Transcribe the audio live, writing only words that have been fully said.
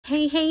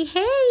Hey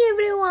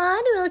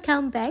everyone,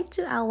 welcome back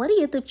to our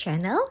YouTube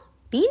channel,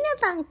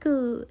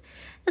 Binatangku.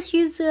 As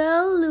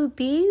usual,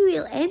 Luby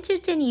will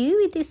entertain you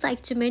with the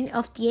segment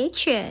of the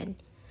action.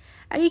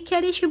 Are you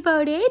curious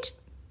about it?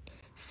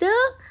 So,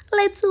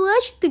 let's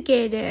watch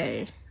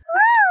together.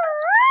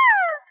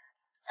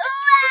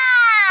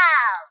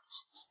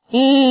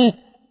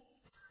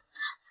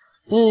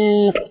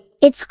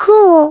 It's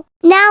cool.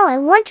 Now I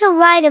want to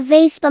ride a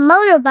Vespa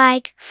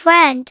motorbike,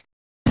 friend.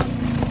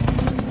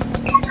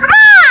 Come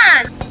on!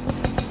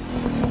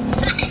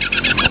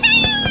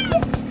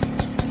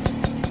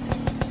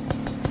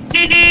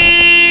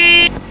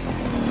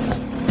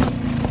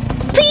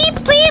 Beep,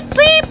 beep,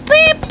 beep,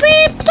 beep,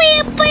 beep,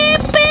 beep,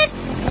 beep, beep.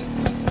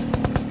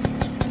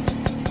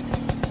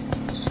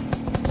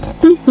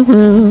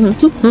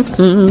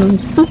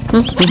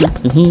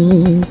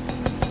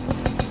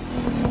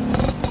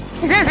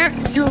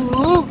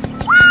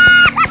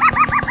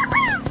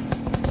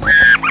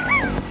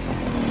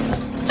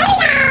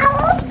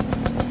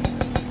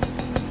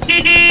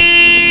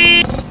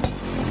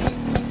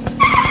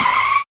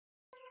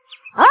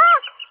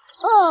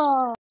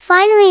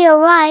 Finally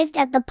arrived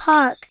at the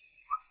park.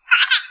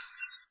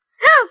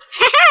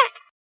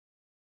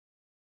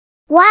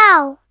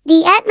 Wow,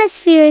 the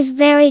atmosphere is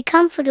very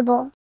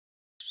comfortable.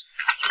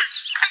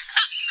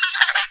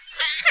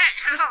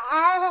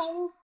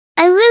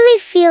 I really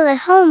feel at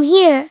home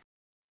here.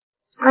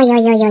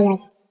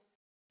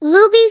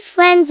 Luby's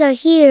friends are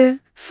here,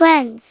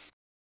 friends.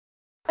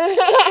 Ooh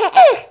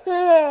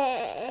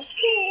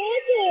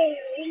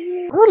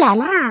la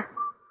la.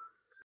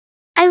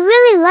 I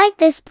really like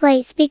this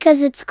place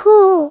because it's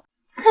cool.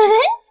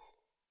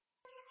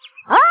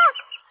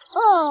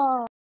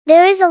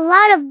 There is a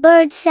lot of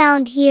bird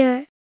sound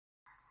here.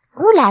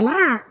 Ooh la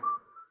la.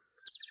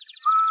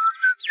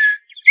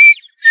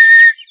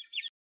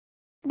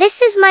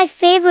 This is my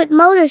favorite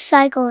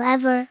motorcycle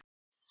ever.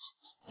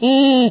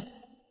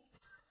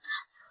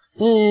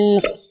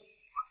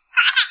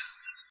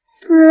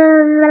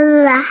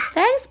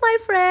 Thanks my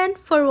friend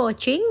for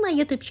watching my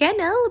YouTube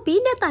channel,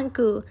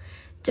 Binatangku.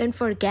 Don't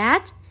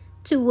forget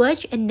to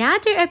watch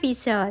another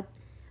episode.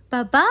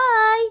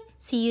 Bye-bye.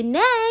 See you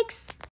next.